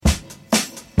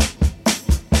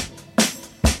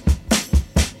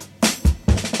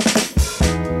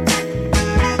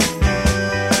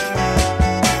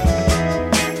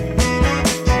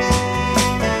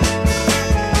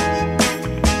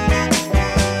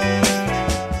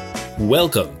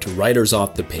Welcome to Writers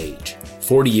Off the Page,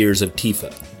 40 Years of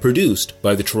TIFA, produced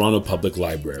by the Toronto Public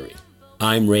Library.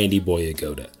 I'm Randy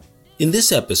Boyagoda. In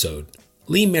this episode,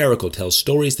 Lee Maracle tells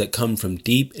stories that come from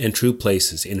deep and true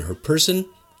places in her person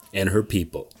and her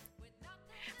people.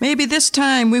 Maybe this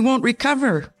time we won't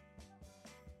recover.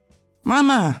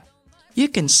 Mama, you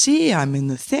can see I'm in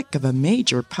the thick of a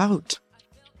major pout.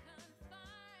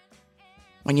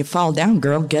 When you fall down,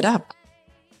 girl, get up.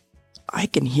 I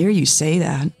can hear you say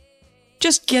that.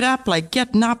 Just get up like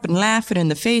getting up and laughing in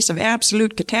the face of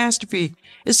absolute catastrophe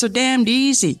is so damned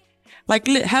easy. Like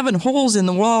having holes in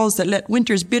the walls that let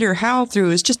winter's bitter howl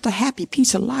through is just a happy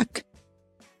piece of luck.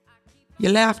 You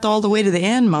laughed all the way to the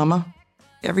end, Mama.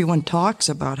 Everyone talks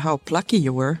about how plucky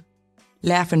you were.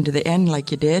 Laughing to the end like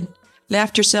you did.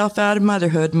 Laughed yourself out of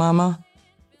motherhood, Mama.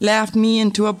 Laughed me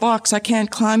into a box I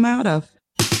can't climb out of.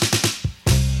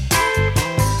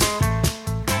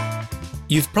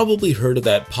 You've probably heard of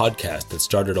that podcast that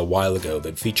started a while ago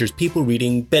that features people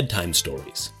reading bedtime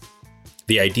stories.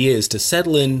 The idea is to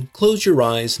settle in, close your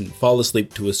eyes, and fall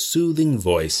asleep to a soothing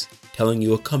voice telling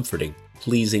you a comforting,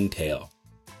 pleasing tale.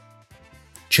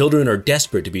 Children are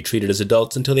desperate to be treated as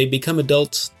adults until they become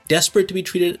adults, desperate to be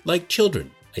treated like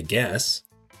children, I guess.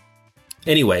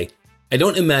 Anyway, I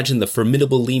don't imagine the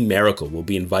formidable Lee Maracle will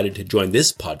be invited to join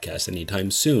this podcast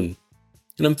anytime soon,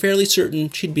 and I'm fairly certain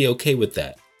she'd be okay with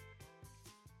that.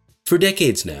 For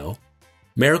decades now,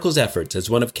 Maracle's efforts as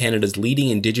one of Canada's leading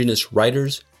Indigenous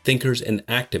writers, thinkers, and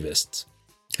activists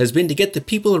has been to get the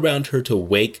people around her to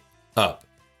wake up.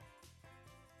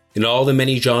 In all the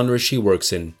many genres she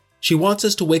works in, she wants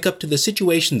us to wake up to the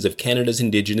situations of Canada's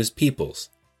Indigenous peoples,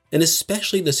 and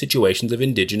especially the situations of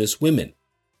Indigenous women.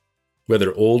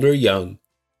 Whether old or young,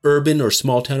 urban or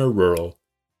small town or rural,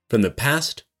 from the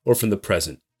past or from the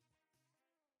present.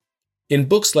 In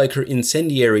books like her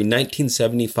incendiary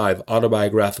 1975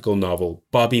 autobiographical novel,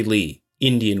 Bobby Lee,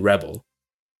 Indian Rebel,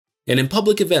 and in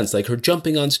public events like her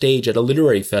jumping on stage at a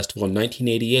literary festival in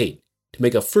 1988 to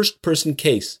make a first-person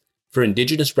case for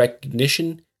Indigenous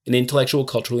recognition and intellectual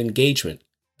cultural engagement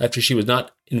after she was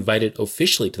not invited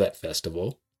officially to that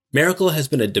festival, Maracle has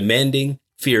been a demanding,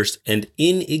 fierce, and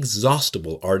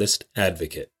inexhaustible artist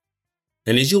advocate.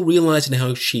 And as you'll realize in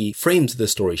how she frames the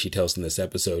story she tells in this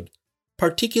episode,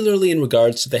 particularly in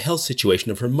regards to the health situation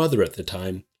of her mother at the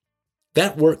time,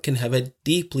 that work can have a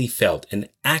deeply felt and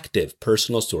active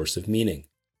personal source of meaning.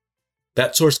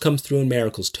 That source comes through in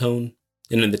Maracle's tone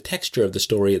and in the texture of the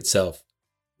story itself,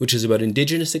 which is about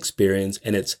Indigenous experience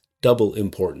and its double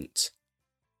importance.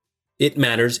 It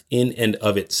matters in and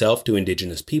of itself to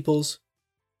Indigenous peoples.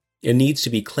 It needs to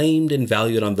be claimed and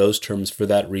valued on those terms for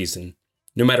that reason,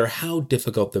 no matter how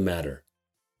difficult the matter.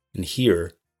 And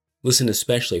here, listen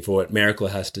especially for what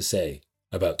Maracle has to say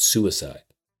about suicide.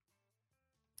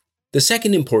 The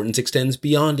second importance extends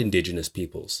beyond Indigenous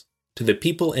peoples, to the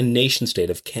people and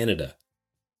nation-state of Canada.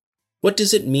 What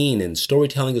does it mean in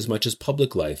storytelling as much as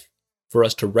public life for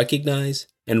us to recognize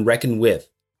and reckon with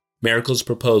Maracle's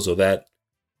proposal that,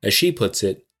 as she puts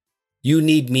it, you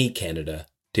need me, Canada,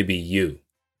 to be you?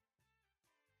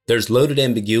 There's loaded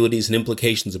ambiguities and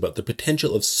implications about the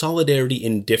potential of solidarity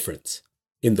in difference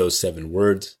in those 7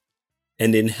 words,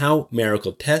 and in how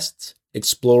Maracle tests,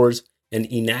 explores, and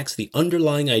enacts the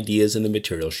underlying ideas in the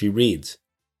material she reads.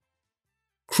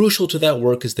 Crucial to that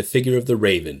work is the figure of the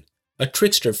Raven, a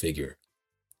trickster figure,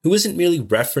 who isn't merely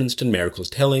referenced in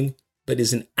Maracle's telling, but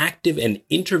is an active and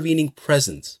intervening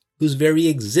presence whose very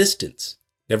existence,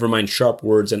 never mind sharp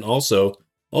words and also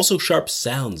sharp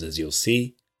sounds, as you'll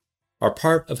see, are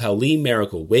part of how Lee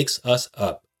Maracle wakes us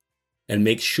up and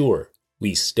makes sure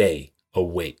we stay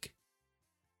awake.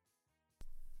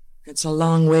 It's a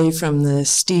long way from the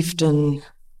Steveston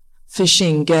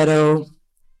fishing ghetto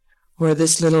where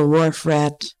this little wharf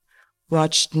rat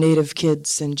watched native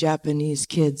kids and Japanese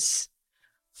kids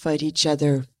fight each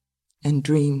other and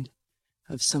dreamed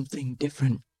of something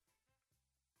different.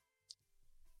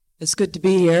 It's good to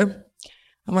be here.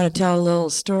 I want to tell a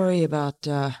little story about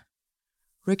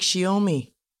Rick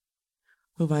Shiomi,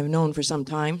 whom I've known for some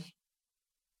time.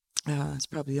 It's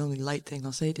probably the only light thing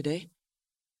I'll say today.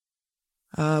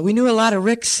 We knew a lot of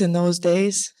Ricks in those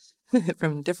days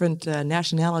from different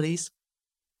nationalities.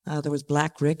 There was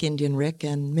Black Rick, Indian Rick,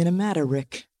 and Minamata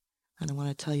Rick. And I want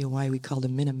to tell you why we called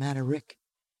him Minamata Rick.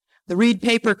 The Reed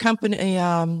Paper Company,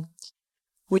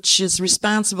 which is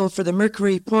responsible for the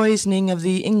mercury poisoning of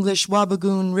the English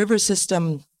Wabigoon River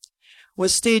system,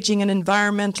 was staging an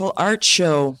environmental art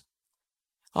show.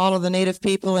 All of the native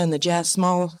people and the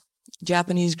small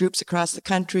Japanese groups across the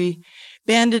country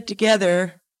banded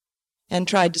together and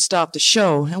tried to stop the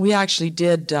show. And we actually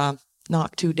did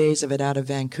knock 2 days of it out of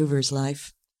Vancouver's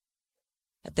life.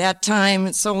 At that time,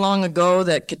 it's so long ago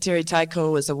that Kateri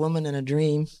Taiko was a woman in a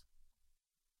dream.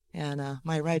 And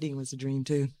my writing was a dream,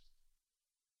 too.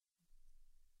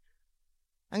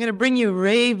 I'm going to bring you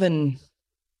Raven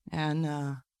and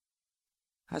a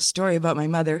story about my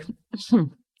mother.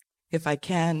 If I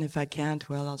can. If I can't,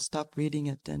 well, I'll stop reading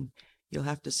it and you'll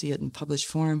have to see it in published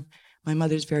form. My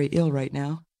mother's very ill right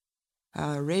now.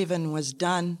 Raven was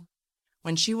done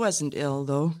when she wasn't ill,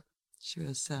 though. She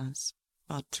was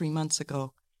about 3 months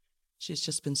ago. She's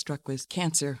just been struck with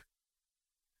cancer.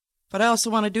 But I also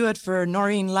want to do it for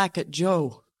Noreen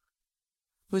Lackett-Joe,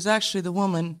 who's actually the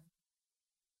woman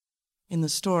in the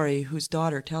story whose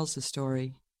daughter tells the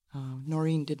story.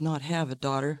 Noreen did not have a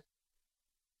daughter,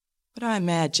 but I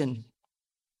imagine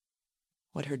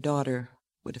what her daughter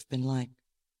would have been like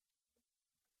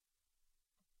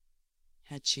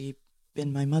had she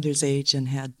been my mother's age and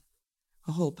had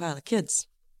a whole pile of kids.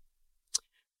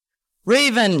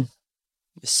 Raven,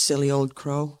 you silly old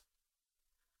crow.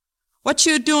 What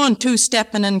you doing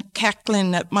two-stepping and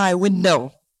cackling at my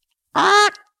window?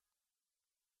 Ah!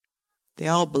 They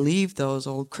all believe those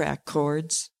old crack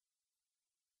chords.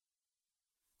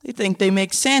 They think they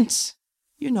make sense.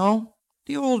 You know,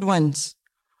 the old ones.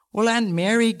 Well, Aunt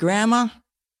Mary, Grandma,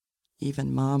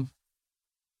 even Mom.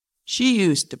 She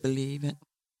used to believe it.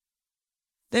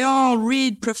 They all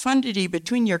read profundity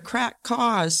between your cracked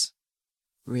caws.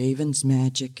 Raven's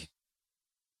magic.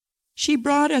 She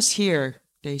brought us here,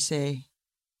 they say.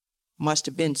 Must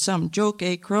have been some joke,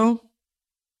 eh, Crow?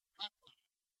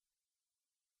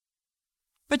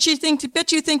 Bet you think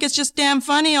it's just damn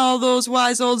funny, all those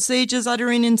wise old sages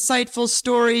uttering insightful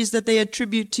stories that they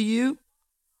attribute to you.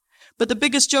 But the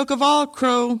biggest joke of all,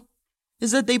 Crow,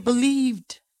 is that they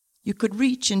believed you could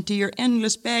reach into your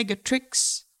endless bag of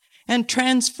tricks and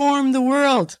transform the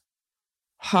world.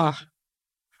 Ha!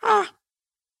 Ha!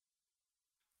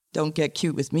 Don't get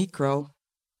cute with me, Crow.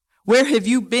 Where have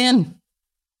you been?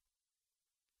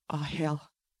 Oh, hell.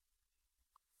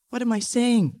 What am I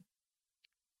saying?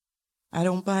 I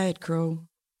don't buy it, Crow.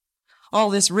 All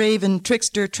this Raven,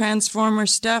 trickster, transformer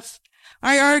stuff.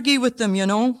 I argue with them, you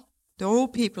know. The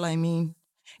old people, I mean.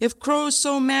 If Crow's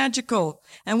so magical,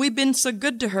 and we've been so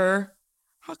good to her,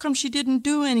 how come she didn't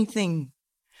do anything?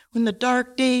 When the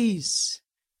dark days,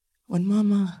 when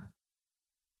Mama,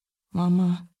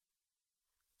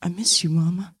 I miss you,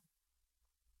 Mama.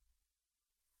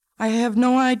 I have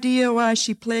no idea why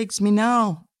she plagues me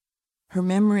now. Her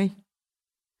memory.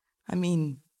 I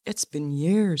mean, it's been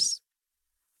years.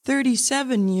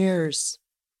 37 years.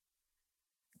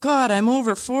 God, I'm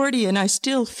over 40 and I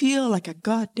still feel like a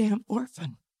goddamn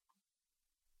orphan.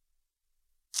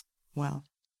 Well,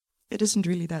 it isn't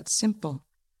really that simple.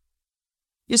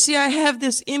 You see, I have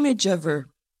this image of her,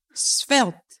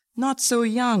 svelte, not so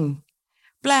young,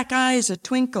 black eyes a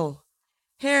twinkle,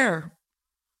 hair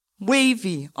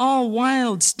wavy, all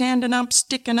wild, standing up,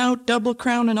 sticking out, double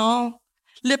crown and all,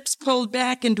 lips pulled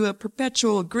back into a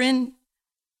perpetual grin.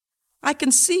 I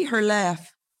can see her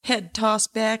laugh, head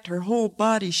tossed back, her whole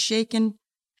body shaking,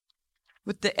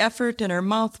 with the effort and her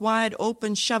mouth wide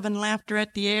open, shoving laughter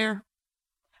at the air,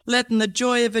 letting the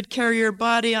joy of it carry her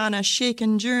body on a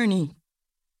shaken journey.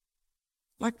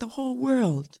 Like the whole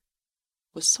world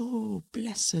was so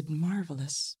blessed and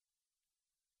marvelous.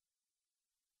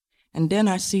 And then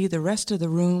I see the rest of the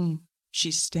room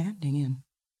she's standing in.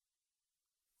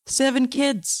 7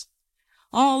 kids,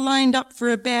 all lined up for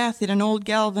a bath in an old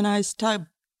galvanized tub.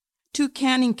 2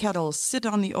 canning kettles sit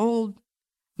on the old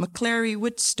McClary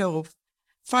wood stove,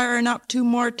 firing up 2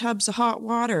 more tubs of hot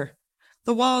water.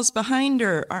 The walls behind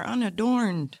her are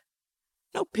unadorned.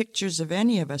 No pictures of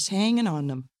any of us hanging on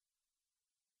them.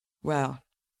 Well,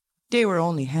 they were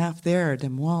only half there,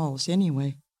 them walls,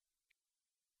 anyway.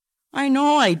 I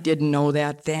know I didn't know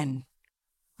that then.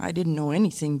 I didn't know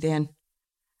anything then.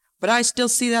 But I still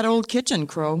see that old kitchen,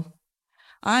 Crow.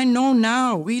 I know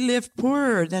now we live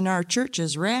poorer than our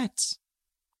church's rats.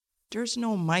 There's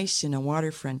no mice in a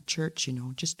waterfront church, you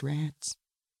know, just rats.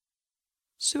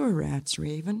 Sewer rats,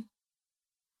 Raven.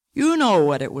 You know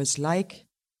what it was like.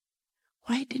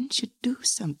 Why didn't you do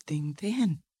something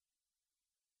then?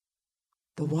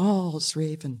 The walls,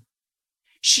 Raven.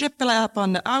 Shiplap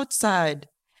on the outside,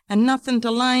 and nothing to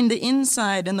line the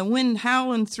inside, and the wind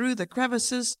howling through the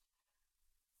crevices.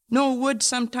 No wood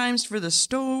sometimes for the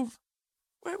stove.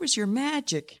 Where was your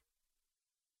magic?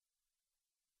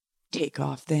 Take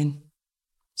off, then.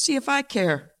 See if I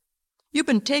care. You've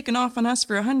been taking off on us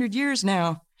for 100 years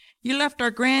now. You left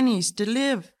our grannies to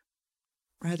live,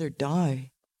 rather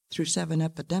die, through 7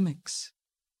 epidemics.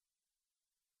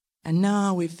 And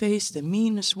now we face the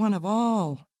meanest one of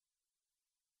all,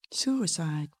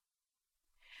 suicide.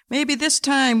 Maybe this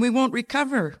time we won't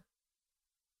recover.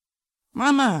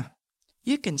 Mama,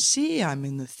 you can see I'm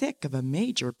in the thick of a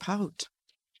major pout.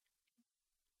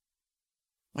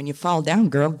 When you fall down,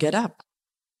 girl, get up.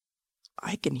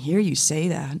 I can hear you say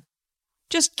that.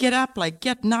 Just get up like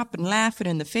getting up and laughing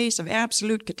in the face of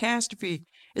absolute catastrophe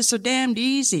is so damned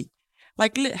easy.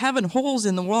 Like having holes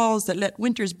in the walls that let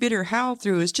winter's bitter howl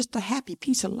through is just a happy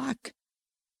piece of luck.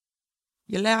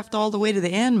 You laughed all the way to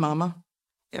the end, Mama.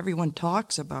 Everyone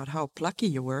talks about how plucky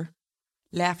you were.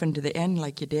 Laughing to the end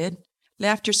like you did.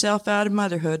 Laughed yourself out of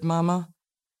motherhood, Mama.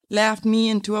 Laughed me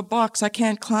into a box I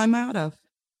can't climb out of.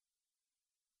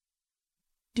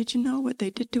 Did you know what they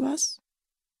did to us?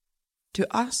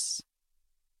 To us?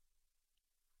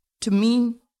 To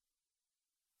me?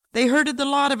 They herded the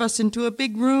lot of us into a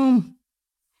big room.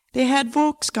 They had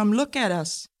folks come look at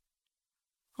us.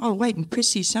 All white and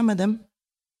prissy, some of them.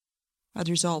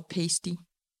 Others all pasty.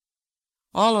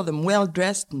 All of them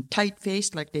well-dressed and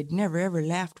tight-faced like they'd never ever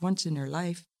laughed once in their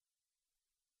life.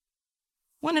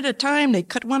 One at a time, they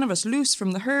cut one of us loose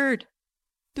from the herd.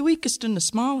 The weakest and the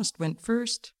smallest went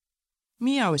first.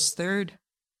 Me, I was third.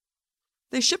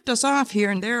 They shipped us off here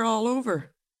and there all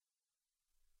over.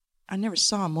 I never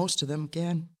saw most of them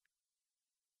again.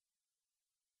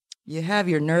 You have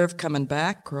your nerve coming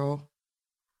back, Crow.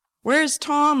 Where's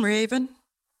Tom, Raven?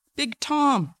 Big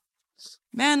Tom.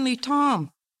 Manly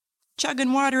Tom.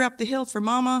 Chugging water up the hill for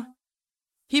Mama.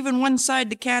 Heaving one side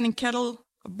the canning kettle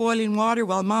of boiling water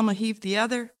while Mama heaved the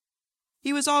other.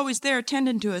 He was always there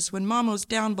tending to us when Mama was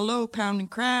down below pounding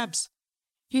crabs.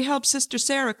 He helped Sister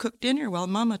Sarah cook dinner while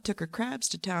Mama took her crabs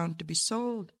to town to be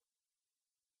sold.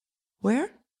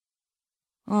 Where?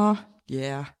 Oh,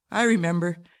 yeah, I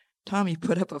remember. Tommy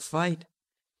put up a fight.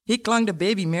 He clung to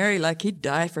baby Mary like he'd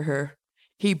die for her.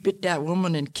 He bit that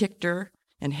woman and kicked her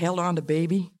and held on to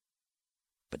baby.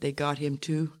 But they got him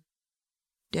too.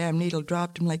 Damn needle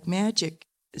dropped him like magic.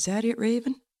 Is that it,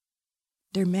 Raven?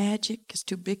 Their magic is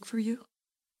too big for you?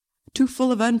 Too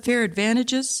full of unfair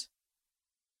advantages?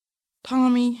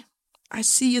 Tommy, I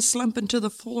see you slumping to the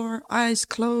floor, eyes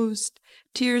closed,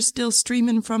 tears still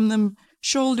streaming from them,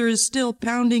 shoulders still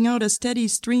pounding out a steady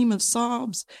stream of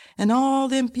sobs, and all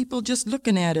them people just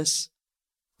looking at us,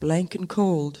 blank and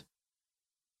cold.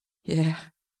 Yeah,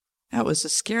 that was the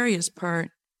scariest part,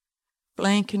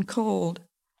 blank and cold.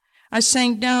 I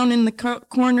sank down in the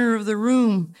corner of the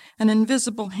room. An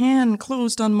invisible hand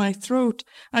closed on my throat.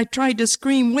 I tried to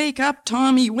scream, "Wake up,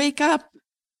 Tommy, wake up!"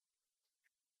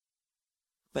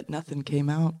 But nothing came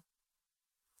out.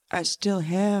 I still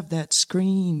have that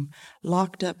scream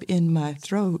locked up in my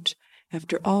throat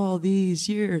after all these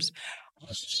years.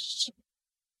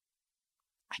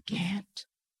 I can't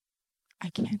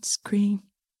scream.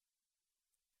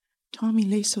 Tommy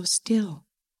lay so still.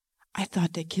 I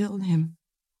thought they killed him.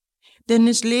 Then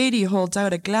this lady holds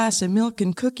out a glass of milk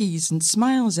and cookies and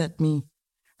smiles at me,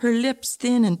 her lips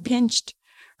thin and pinched,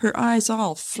 her eyes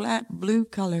all flat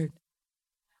blue-colored.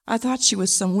 I thought she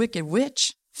was some wicked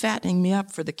witch fattening me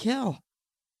up for the kill.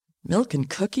 Milk and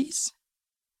cookies?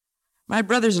 My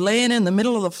brother's laying in the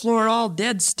middle of the floor all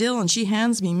dead still, and she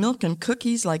hands me milk and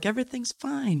cookies like everything's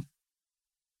fine.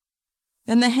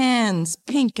 Then the hands,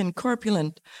 pink and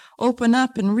corpulent, open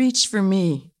up and reach for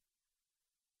me.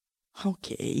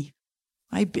 Okay,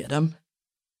 I bit him.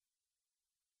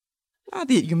 Now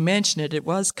that you mention it, it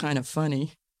was kind of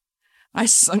funny. I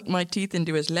sunk my teeth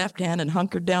into his left hand and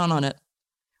hunkered down on it.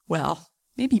 Well,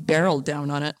 maybe barreled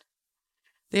down on it.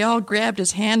 They all grabbed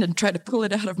his hand and tried to pull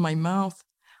it out of my mouth.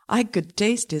 I could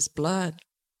taste his blood.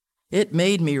 It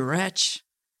made me retch.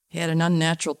 It had an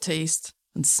unnatural taste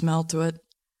and smell to it.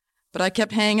 But I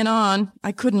kept hanging on.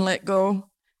 I couldn't let go.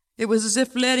 It was as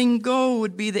if letting go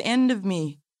would be the end of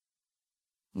me.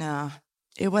 Nah,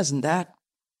 it wasn't that.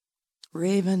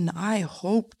 Raven, I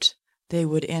hoped they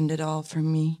would end it all for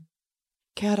me.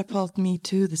 Catapult me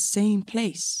to the same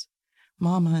place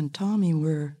Mama and Tommy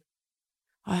were.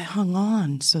 I hung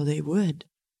on so they would.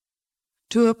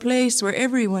 To a place where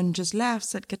everyone just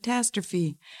laughs at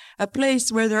catastrophe. A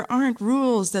place where there aren't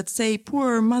rules that say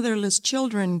poor motherless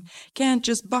children can't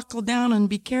just buckle down and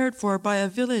be cared for by a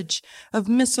village of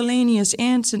miscellaneous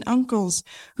aunts and uncles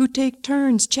who take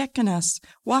turns checking us,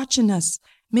 watching us,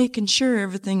 making sure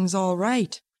everything's all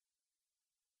right.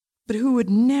 But who would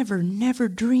never, never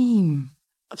dream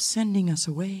of sending us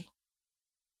away.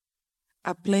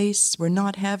 A place where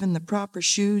not having the proper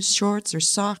shoes, shorts, or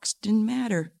socks didn't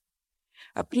matter.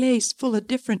 A place full of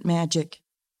different magic.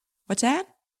 What's that?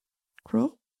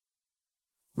 Crow?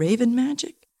 Raven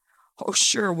magic? Oh,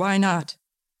 sure, why not?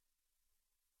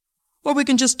 Well, we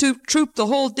can just troop the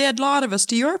whole dead lot of us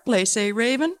to your place, eh,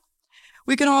 Raven?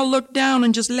 We can all look down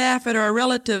and just laugh at our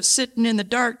relatives sitting in the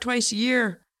dark twice a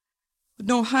year with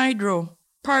no hydro,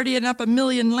 partying up a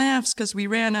million laughs 'cause we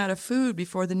ran out of food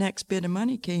before the next bit of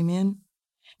money came in.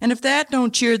 And if that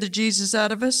don't cheer the Jesus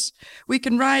out of us, we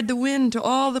can ride the wind to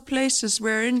all the places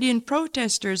where Indian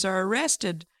protesters are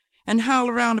arrested and howl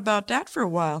around about that for a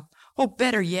while. Oh,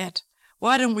 better yet,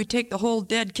 why don't we take the whole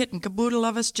dead kit and caboodle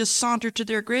of us, just saunter to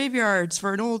their graveyards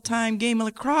for an old-time game of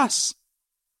lacrosse?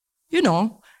 You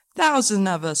know, thousands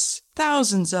of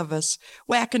us,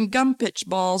 whacking gum pitch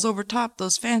balls over top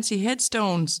those fancy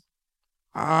headstones.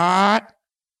 Ah!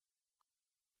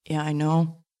 Yeah, I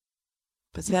know.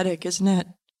 Pathetic, isn't it?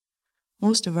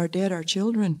 Most of our dead are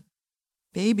children,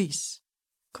 babies.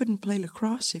 Couldn't play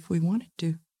lacrosse if we wanted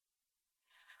to.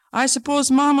 I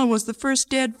suppose Mama was the first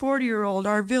dead 40-year-old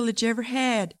our village ever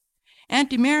had.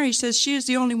 Auntie Mary says she is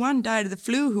the only one died of the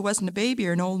flu who wasn't a baby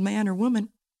or an old man or woman.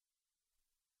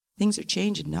 Things are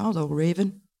changing now, though,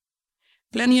 Raven.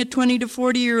 Plenty of 20 to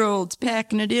 40-year-olds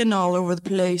packing it in all over the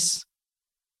place,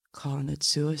 calling it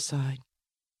suicide.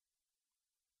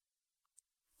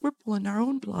 We're pulling our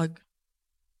own plug.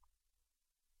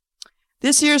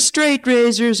 This here straight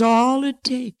razor's all it'd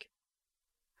take.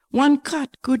 One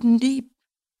cut good and deep.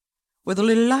 With a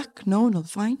little luck, no one'll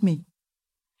find me.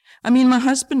 I mean, my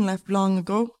husband left long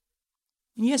ago.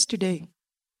 And yesterday,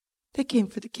 they came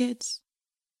for the kids.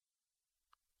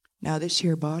 Now this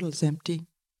here bottle's empty.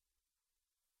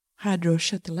 Hydro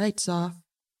shut the lights off.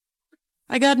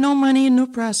 I got no money and no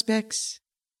prospects.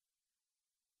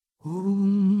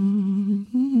 Ooh.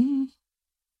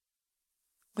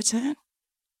 What's that?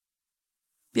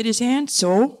 Bit his hand,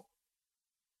 so?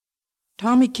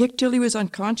 Tommy kicked till he was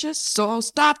unconscious, so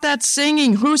stop that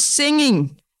singing. Who's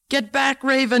singing? Get back,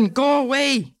 Raven. Go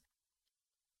away.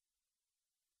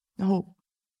 No.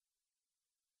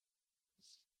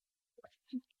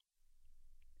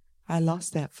 I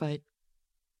lost that fight.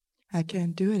 I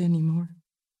can't do it anymore.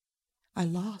 I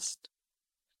lost.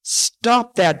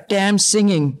 Stop that damn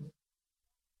singing.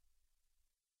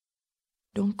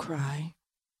 Don't cry.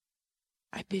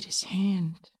 I bit his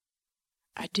hand.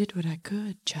 I did what I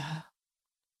could, child.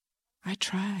 I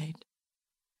tried.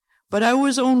 But I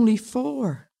was only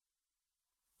 4.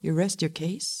 You rest your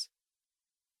case?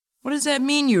 What does that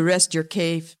mean, you rest your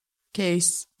case?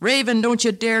 Raven, don't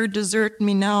you dare desert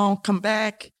me now. Come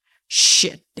back.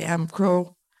 Shit, damn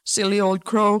crow. Silly old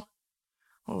crow.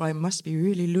 Oh, I must be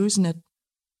really losing it.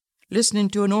 Listening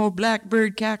to an old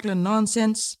blackbird cackling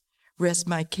nonsense. Rest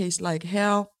my case like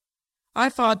hell. I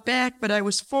fought back, but I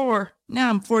was 4. Now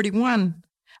I'm 41.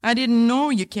 I didn't know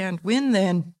you can't win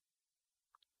then.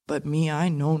 But me, I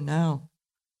know now.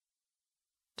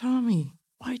 Tommy,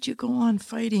 why'd you go on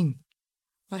fighting?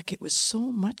 Like it was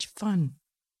so much fun.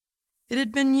 It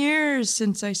had been years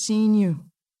since I seen you.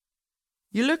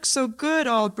 You looked so good,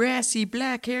 all brassy,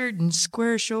 black-haired and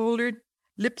square-shouldered,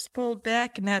 lips pulled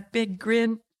back and that big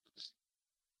grin.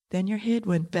 Then your head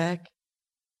went back.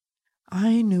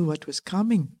 I knew what was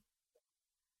coming.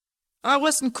 I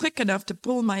wasn't quick enough to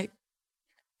pull my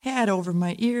hat over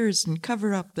my ears and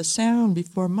cover up the sound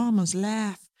before Mama's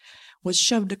laugh was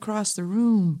shoved across the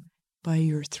room by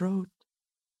your throat.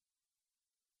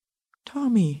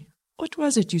 Tommy, what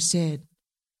was it you said?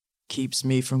 Keeps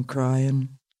me from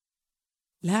crying.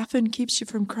 Laughing keeps you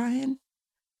from crying?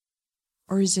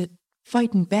 Or is it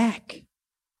fighting back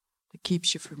that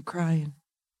keeps you from crying?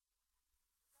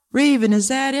 Raven, is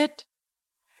that it?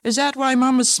 Is that why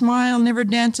Mama's smile never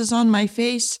dances on my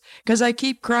face? 'Cause I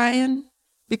keep crying?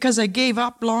 Because I gave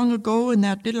up long ago in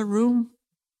that little room?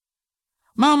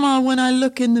 Mama, when I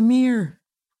look in the mirror,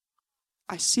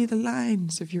 I see the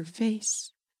lines of your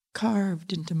face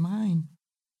carved into mine.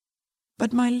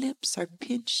 But my lips are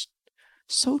pinched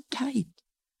so tight,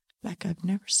 like I've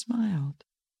never smiled.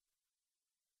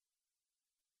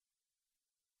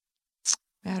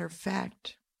 Matter of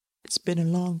fact, it's been a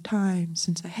long time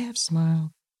since I have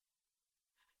smiled.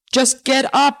 Just get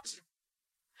up!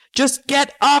 Just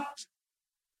get up!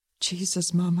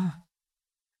 Jesus, Mama.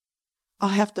 I'll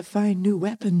have to find new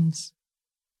weapons.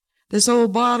 This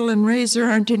old bottle and razor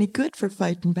aren't any good for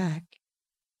fighting back.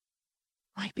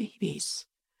 My babies,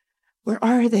 where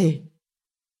are they?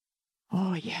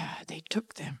 Oh, yeah, they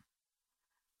took them.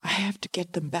 I have to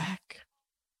get them back.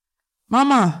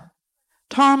 Mama,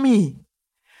 Tommy,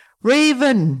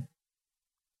 Raven,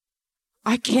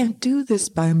 I can't do this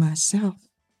by myself.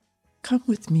 Come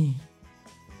with me.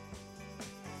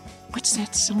 What's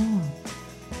that song?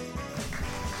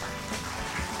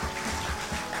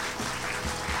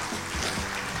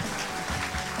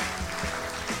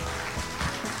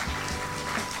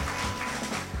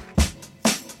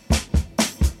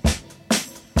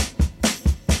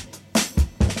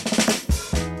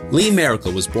 Lee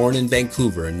Maracle was born in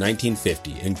Vancouver in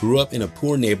 1950 and grew up in a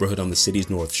poor neighborhood on the city's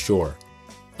North Shore.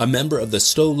 A member of the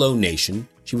Stolo Nation,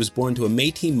 she was born to a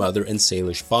Métis mother and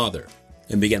Salish father,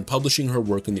 and began publishing her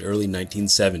work in the early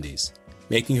 1970s,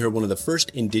 making her one of the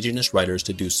first Indigenous writers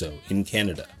to do so in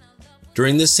Canada.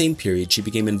 During this same period, she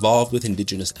became involved with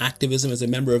Indigenous activism as a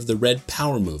member of the Red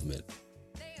Power movement.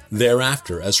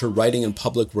 Thereafter, as her writing and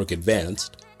public work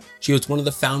advanced, she was one of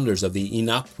the founders of the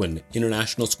Inakquin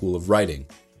International School of Writing,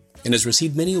 and has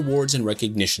received many awards and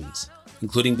recognitions,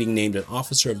 including being named an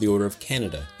Officer of the Order of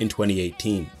Canada in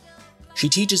 2018. She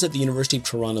teaches at the University of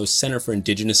Toronto's Centre for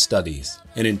Indigenous Studies,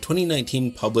 and in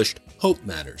 2019 published Hope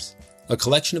Matters, a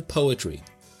collection of poetry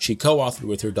she co-authored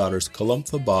with her daughters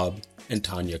Kalumpha Bob and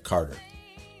Tanya Carter.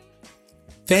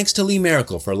 Thanks to Lee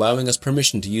Maracle for allowing us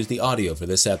permission to use the audio for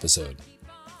this episode.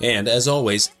 And, as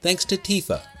always, thanks to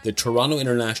TIFA, the Toronto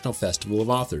International Festival of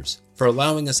Authors, for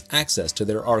allowing us access to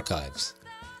their archives.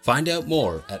 Find out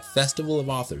more at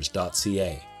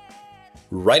festivalofauthors.ca.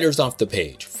 Writers Off the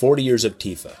Page, 40 Years of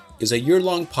TIFA, is a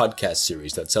year-long podcast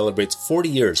series that celebrates 40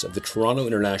 years of the Toronto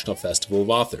International Festival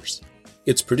of Authors.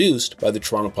 It's produced by the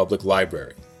Toronto Public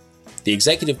Library. The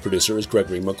executive producer is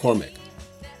Gregory McCormick.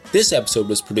 This episode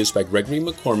was produced by Gregory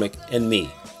McCormick and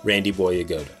me, Randy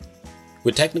Boyagoda,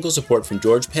 with technical support from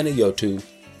George Panayotou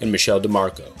and Michelle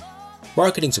DeMarco,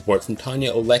 marketing support from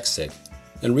Tanya Oleksik,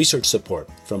 and research support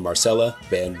from Marcella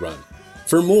Van Run.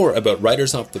 For more about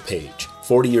Writers Off the Page,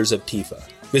 40 Years of TIFA,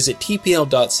 visit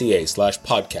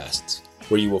tpl.ca/podcasts,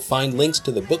 where you will find links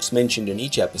to the books mentioned in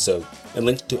each episode and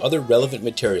links to other relevant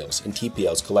materials in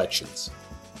TPL's collections.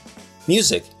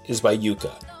 Music is by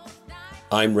Yuka.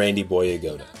 I'm Randy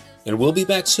Boyagoda, and we'll be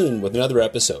back soon with another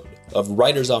episode of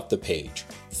Writers Off the Page,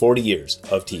 40 Years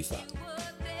of TIFA.